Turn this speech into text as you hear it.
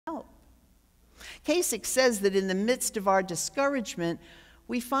Kasich says that in the midst of our discouragement,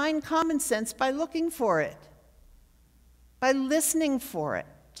 we find common sense by looking for it, by listening for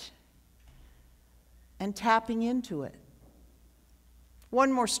it, and tapping into it.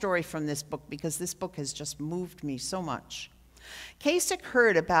 One more story from this book, because this book has just moved me so much. Kasich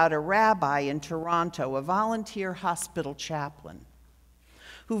heard about a rabbi in Toronto, a volunteer hospital chaplain,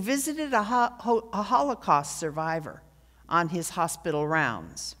 who visited a Holocaust survivor on his hospital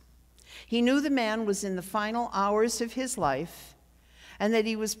rounds. He knew the man was in the final hours of his life and that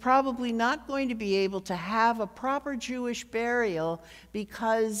he was probably not going to be able to have a proper Jewish burial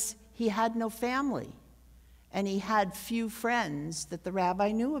because he had no family and he had few friends that the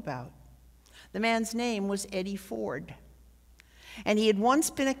rabbi knew about. The man's name was Eddie Ford, and he had once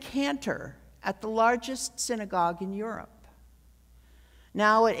been a cantor at the largest synagogue in Europe.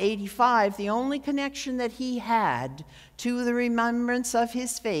 Now at 85, the only connection that he had to the remembrance of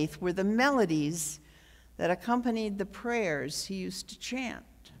his faith were the melodies that accompanied the prayers he used to chant.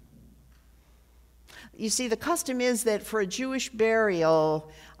 You see, the custom is that for a Jewish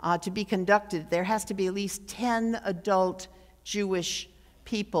burial to be conducted, there has to be at least 10 adult Jewish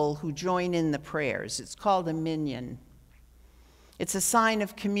people who join in the prayers. It's called a minyan. It's a sign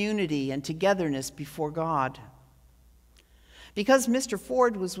of community and togetherness before God. Because Mr.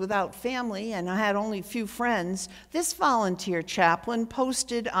 Ford was without family and I had only a few friends, this volunteer chaplain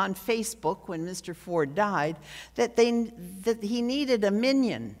posted on Facebook when Mr. Ford died that he needed a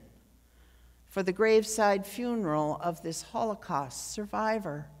minyan for the graveside funeral of this Holocaust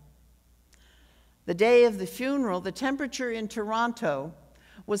survivor. The day of the funeral, the temperature in Toronto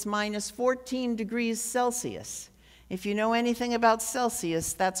was minus 14 degrees Celsius. If you know anything about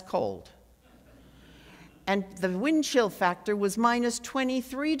Celsius, that's cold. And the wind chill factor was minus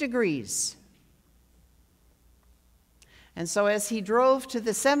 23 degrees. And so as he drove to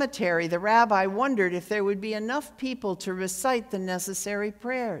the cemetery, the rabbi wondered if there would be enough people to recite the necessary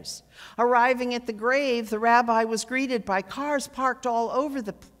prayers. Arriving at the grave, the rabbi was greeted by cars parked all over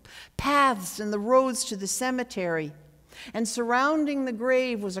the paths and the roads to the cemetery. And surrounding the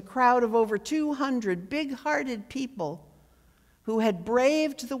grave was a crowd of over 200 big-hearted people who had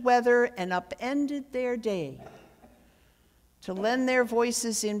braved the weather and upended their day to lend their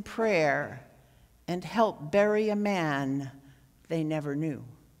voices in prayer and help bury a man they never knew.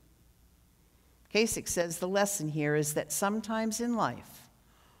 Kasich says the lesson here is that sometimes in life,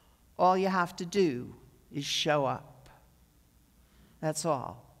 all you have to do is show up. That's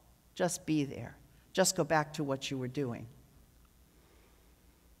all. Just be there. Just go back to what you were doing.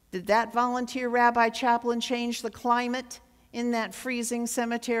 Did that volunteer rabbi chaplain change the climate in that freezing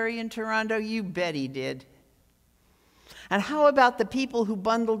cemetery in Toronto? You bet he did. And how about the people who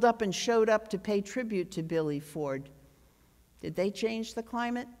bundled up and showed up to pay tribute to Billy Ford? Did they change the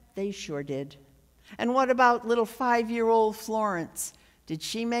climate? They sure did. And what about little 5-year-old Florence? Did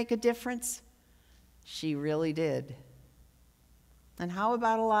she make a difference? She really did. And how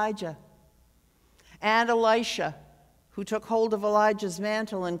about Elijah and Elisha, who took hold of Elijah's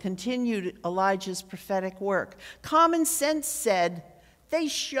mantle and continued Elijah's prophetic work? Common sense said they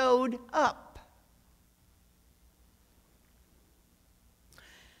showed up.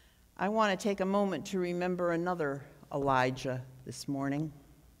 I want to take a moment to remember another Elijah this morning.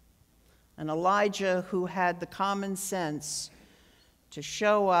 An Elijah who had the common sense to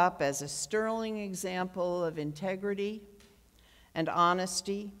show up as a sterling example of integrity and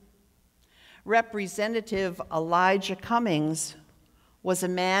honesty. Representative Elijah Cummings was a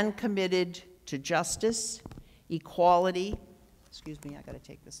man committed to justice, equality. Excuse me, I got to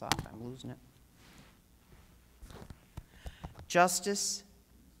take this off, I'm losing it. Justice,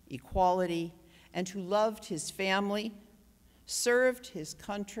 equality, and who loved his family, served his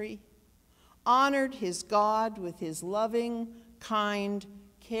country, honored his God with his loving, kind,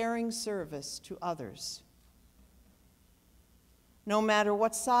 caring service to others. No matter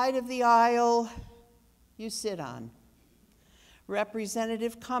what side of the aisle you sit on,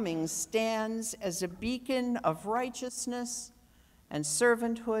 Representative Cummings stands as a beacon of righteousness and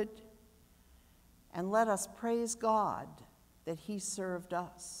servanthood, and let us praise God that he served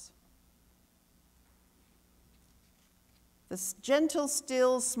us. The gentle,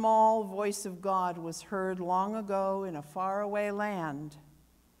 still, small voice of God was heard long ago in a faraway land,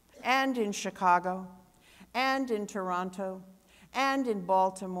 and in Chicago, and in Toronto, and in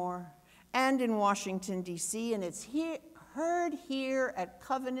Baltimore, and in Washington, D.C., and it's heard here at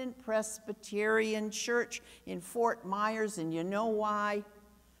Covenant Presbyterian Church in Fort Myers, and you know why?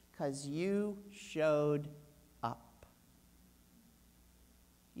 Because you showed up.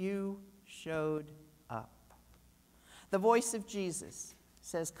 You showed up. The voice of Jesus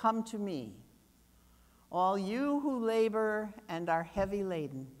says, "Come to me, all you who labor and are heavy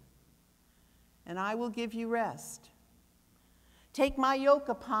laden, and I will give you rest. Take my yoke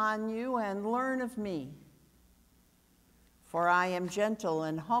upon you and learn of me, for I am gentle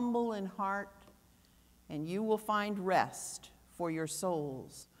and humble in heart, and you will find rest for your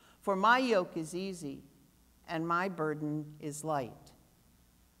souls. For my yoke is easy, and my burden is light.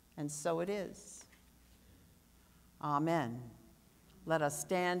 And so it is. Amen. Let us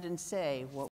stand and say what